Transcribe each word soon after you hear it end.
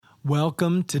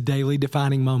Welcome to Daily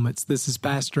Defining Moments. This is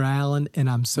Pastor Allen, and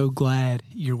I'm so glad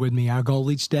you're with me. Our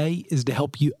goal each day is to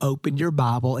help you open your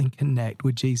Bible and connect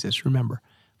with Jesus. Remember,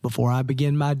 before I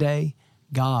begin my day,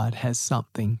 God has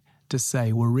something to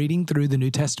say. We're reading through the New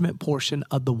Testament portion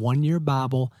of the one-year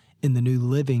Bible in the New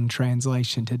Living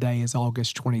Translation. Today is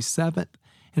August 27th,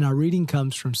 and our reading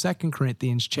comes from 2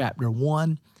 Corinthians chapter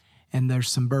 1, and there's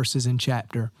some verses in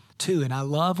chapter 2. And I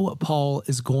love what Paul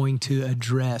is going to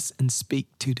address and speak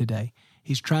to today.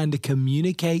 He's trying to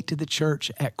communicate to the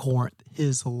church at Corinth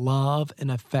his love and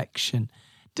affection,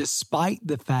 despite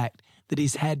the fact that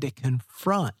he's had to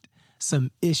confront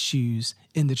some issues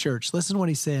in the church. Listen to what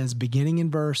he says, beginning in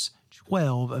verse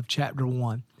 12 of chapter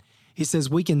 1. He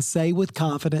says, "We can say with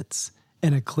confidence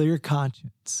and a clear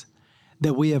conscience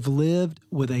that we have lived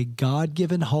with a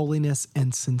God-given holiness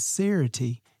and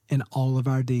sincerity in all of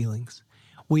our dealings.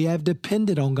 We have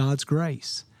depended on God's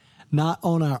grace, not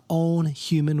on our own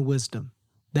human wisdom.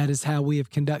 That is how we have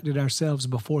conducted ourselves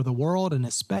before the world and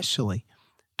especially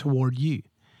toward you.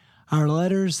 Our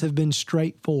letters have been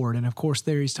straightforward." And of course,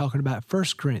 there he's talking about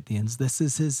 1 Corinthians. This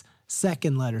is his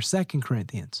second letter, 2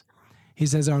 Corinthians. He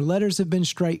says, "Our letters have been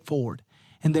straightforward,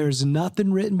 and there is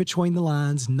nothing written between the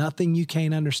lines, nothing you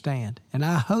can't understand. And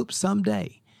I hope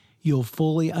someday you'll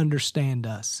fully understand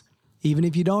us. Even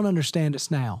if you don't understand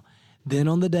us now, then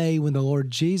on the day when the Lord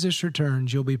Jesus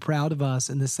returns, you'll be proud of us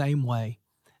in the same way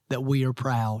that we are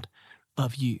proud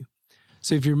of you."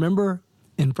 So if you remember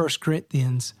in 1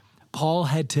 Corinthians, Paul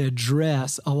had to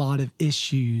address a lot of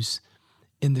issues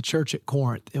in the church at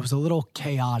Corinth. It was a little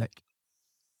chaotic.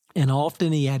 And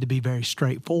often he had to be very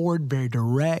straightforward, very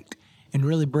direct, and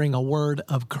really bring a word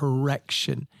of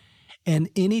correction. And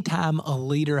anytime a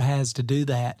leader has to do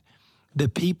that, the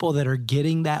people that are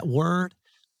getting that word,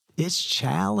 it's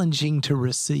challenging to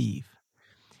receive.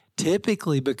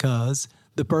 Typically because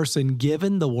the person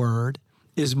given the word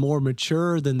is more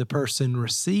mature than the person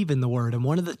receiving the word. And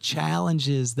one of the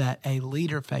challenges that a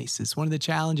leader faces, one of the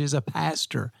challenges a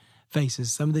pastor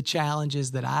faces, some of the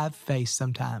challenges that I've faced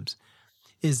sometimes,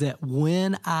 is that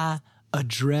when I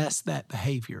address that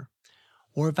behavior,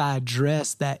 or if I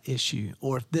address that issue,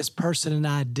 or if this person and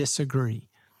I disagree,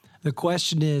 the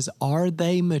question is, are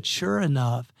they mature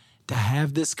enough to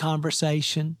have this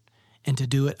conversation and to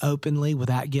do it openly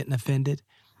without getting offended?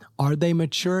 Are they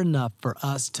mature enough for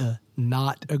us to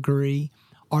not agree?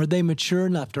 Are they mature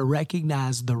enough to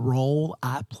recognize the role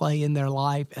I play in their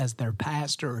life as their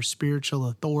pastor or spiritual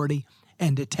authority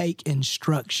and to take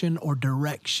instruction or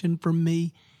direction from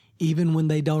me, even when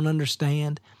they don't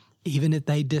understand, even if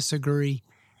they disagree?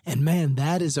 And man,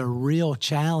 that is a real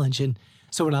challenge. And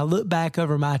so when I look back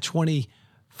over my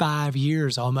 25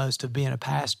 years almost of being a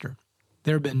pastor,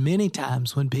 there have been many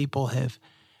times when people have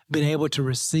been able to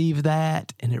receive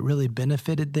that and it really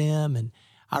benefited them and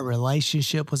our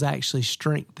relationship was actually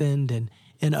strengthened.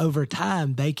 And over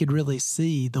time, they could really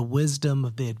see the wisdom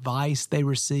of the advice they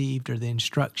received or the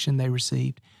instruction they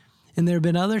received. And there have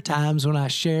been other times when I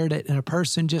shared it and a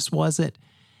person just wasn't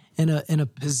in a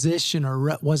position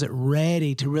or wasn't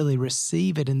ready to really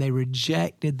receive it, and they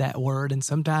rejected that word. And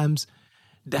sometimes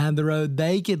down the road,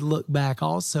 they could look back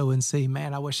also and see,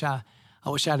 man, I wish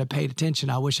I'd have paid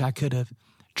attention. I wish I could have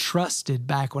trusted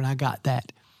back when I got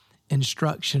that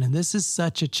instruction. And this is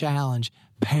such a challenge.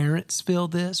 Parents feel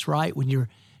this, right? When you're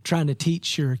trying to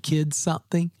teach your kids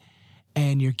something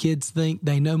and your kids think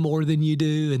they know more than you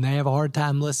do and they have a hard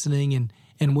time listening.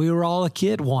 And we were all a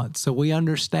kid once, so we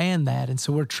understand that. And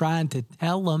so we're trying to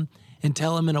tell them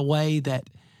in a way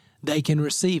that they can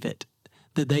receive it,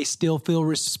 that they still feel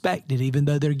respected, even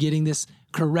though they're getting this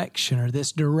correction or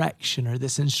this direction or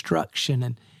this instruction.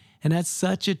 And that's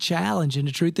such a challenge. And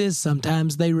the truth is,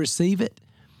 sometimes they receive it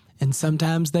and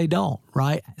sometimes they don't,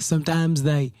 right? Sometimes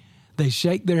they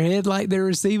shake their head like they're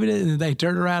receiving it and they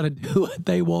turn around and do what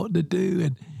they want to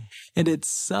do. And it's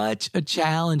such a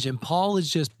challenge. And Paul is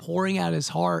just pouring out his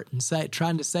heart and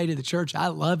trying to say to the church, I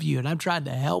love you and I'm trying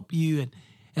to help you.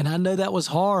 And I know that was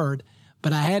hard,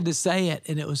 but I had to say it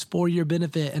and it was for your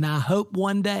benefit. And I hope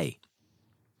one day,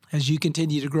 as you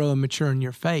continue to grow and mature in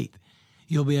your faith,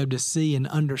 you'll be able to see and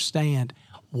understand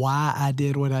why I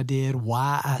did what I did,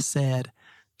 why I said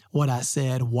what I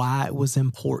said, why it was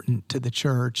important to the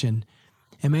church. And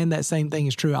man, that same thing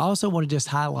is true. I also want to just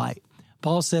highlight,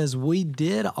 Paul says we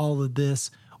did all of this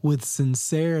with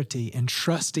sincerity and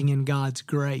trusting in God's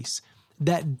grace.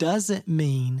 That doesn't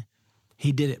mean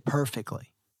he did it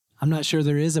perfectly. I'm not sure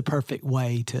there is a perfect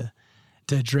way to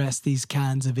address these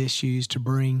kinds of issues, to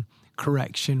bring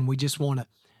correction. We just want to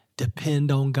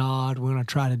depend on God. We want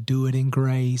to try to do it in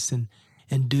grace and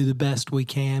do the best we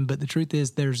can. But the truth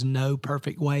is there's no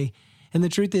perfect way. And the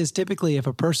truth is, typically, if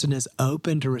a person is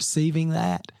open to receiving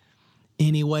that,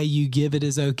 any way you give it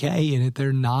is okay. And if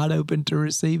they're not open to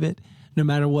receive it, no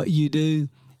matter what you do,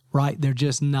 right, they're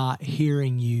just not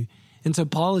hearing you. And so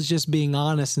Paul is just being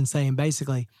honest and saying,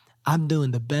 basically, I'm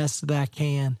doing the best that I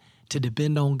can to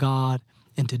depend on God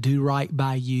and to do right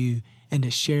by you and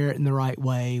to share it in the right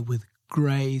way with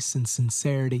grace and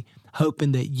sincerity,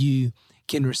 hoping that you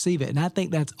can receive it. And I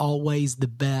think that's always the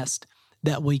best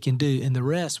that we can do. And the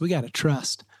rest, we got to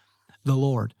trust the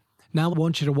Lord. Now I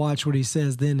want you to watch what he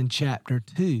says then in chapter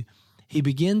 2. He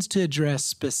begins to address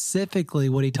specifically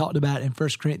what he talked about in 1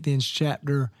 Corinthians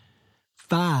chapter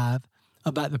 5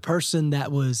 about the person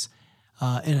that was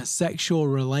in a sexual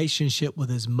relationship with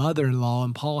his mother-in-law,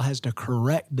 and Paul has to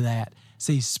correct that.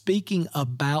 So he's speaking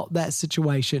about that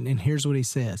situation, and here's what he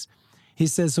says. He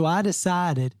says, so I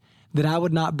decided that I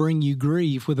would not bring you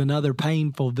grief with another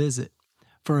painful visit.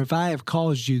 For if I have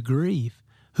caused you grief,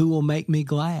 who will make me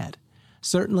glad?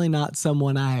 Certainly not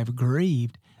someone I have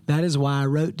grieved. That is why I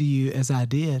wrote to you as I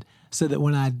did, so that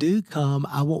when I do come,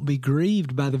 I won't be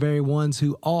grieved by the very ones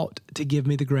who ought to give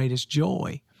me the greatest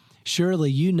joy.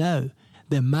 Surely you know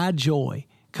that my joy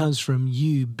comes from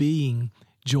you being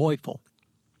joyful.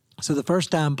 So the first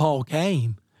time Paul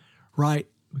came, right,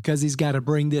 because he's got to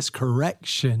bring this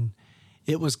correction,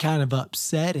 it was kind of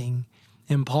upsetting.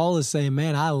 And Paul is saying,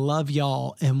 man, I love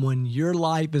y'all. And when your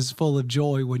life is full of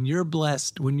joy, when you're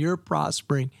blessed, when you're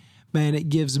prospering, man, it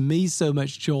gives me so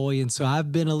much joy. And so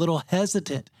I've been a little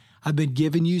hesitant. I've been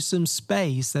giving you some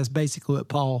space. That's basically what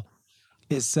Paul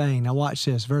is saying. Now watch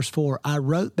this. Verse 4, I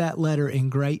wrote that letter in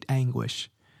great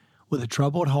anguish with a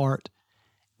troubled heart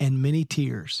and many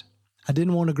tears. I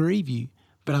didn't want to grieve you,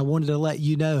 but I wanted to let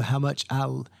you know how much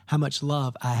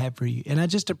love I have for you. And I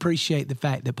just appreciate the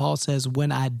fact that Paul says,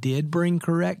 when I did bring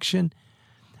correction,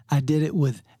 I did it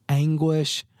with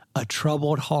anguish, a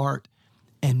troubled heart,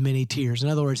 and many tears. In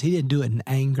other words, he didn't do it in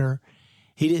anger.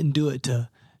 He didn't do it to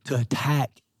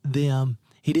attack them.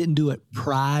 He didn't do it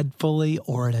pridefully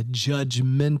or in a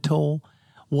judgmental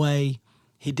way.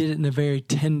 He did it in a very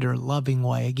tender, loving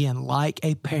way. Again, like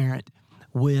a parent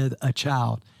with a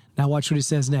child. Now watch what he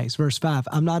says next. Verse 5,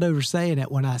 I'm not oversaying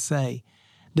it when I say,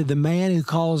 did the man who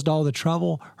caused all the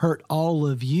trouble hurt all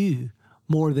of you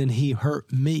more than he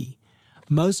hurt me?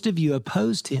 Most of you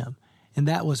opposed him, and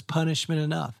that was punishment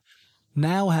enough.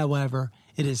 Now, however,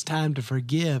 it is time to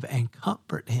forgive and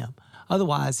comfort him.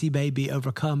 Otherwise, he may be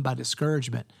overcome by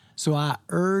discouragement. So I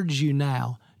urge you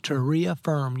now to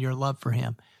reaffirm your love for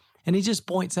him. And he just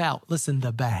points out, listen,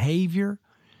 the behavior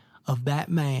of that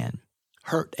man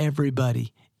hurt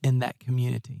everybody in that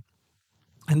community.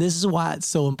 And this is why it's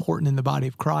so important in the body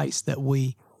of Christ that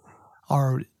we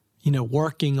are,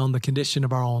 working on the condition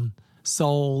of our own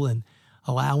soul and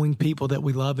allowing people that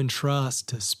we love and trust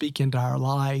to speak into our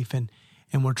life.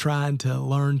 And we're trying to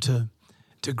learn to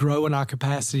grow in our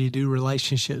capacity to do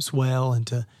relationships well and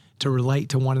to relate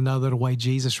to one another the way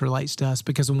Jesus relates to us.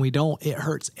 Because when we don't, it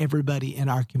hurts everybody in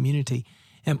our community.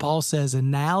 And Paul says,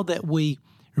 and now that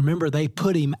remember, they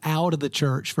put him out of the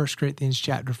church, 1 Corinthians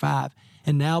chapter 5.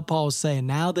 And now Paul's saying,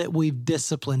 now that we've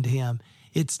disciplined him,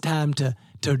 it's time to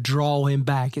draw him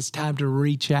back. It's time to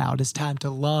reach out. It's time to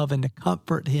love and to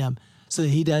comfort him so that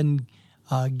he doesn't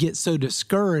get so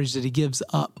discouraged that he gives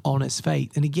up on his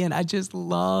faith. And again, I just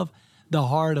love the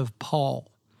heart of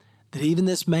Paul, that even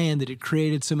this man that had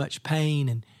created so much pain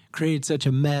and created such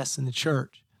a mess in the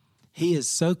church, he is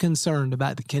so concerned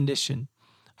about the condition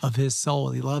of his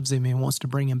soul. He loves him and wants to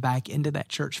bring him back into that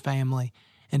church family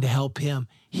and to help him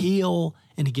heal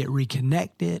and to get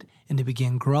reconnected and to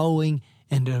begin growing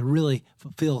and to really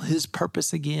fulfill his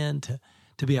purpose again,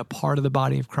 to be a part of the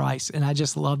body of Christ. And I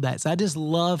just love that. So I just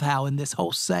love how in this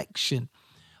whole section,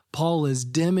 Paul is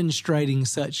demonstrating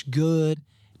such good,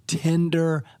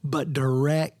 tender, but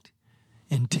direct,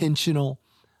 intentional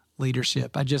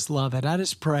leadership. I just love it. I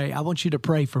just pray. I want you to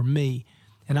pray for me,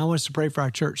 and I want us to pray for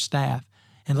our church staff.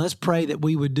 And let's pray that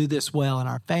we would do this well in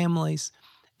our families,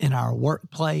 in our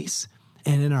workplace,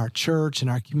 and in our church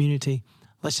and our community.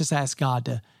 Let's just ask God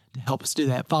to help us do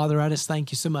that. Father, I just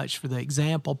thank you so much for the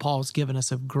example Paul's given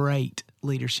us of great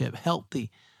leadership,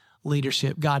 healthy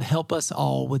leadership. God, help us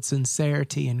all with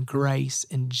sincerity and grace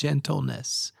and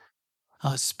gentleness.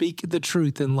 Speak the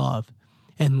truth in love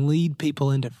and lead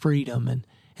people into freedom and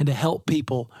to help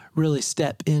people really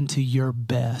step into your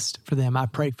best for them. I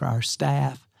pray for our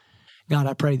staff. God,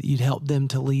 I pray that you'd help them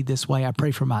to lead this way. I pray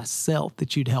for myself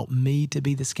that you'd help me to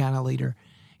be this kind of leader.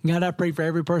 God, I pray for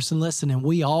every person listening.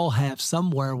 We all have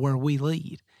somewhere where we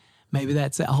lead. Maybe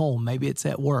that's at home. Maybe it's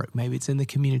at work. Maybe it's in the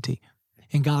community.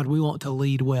 And God, we want to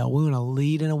lead well. We want to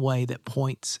lead in a way that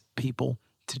points people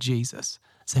to Jesus.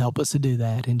 So help us to do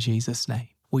that in Jesus' name.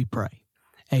 We pray.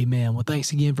 Amen. Well,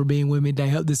 thanks again for being with me today. I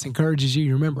hope this encourages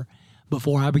you. Remember,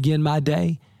 before I begin my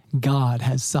day, God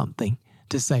has something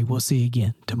to say. We'll see you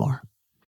again tomorrow.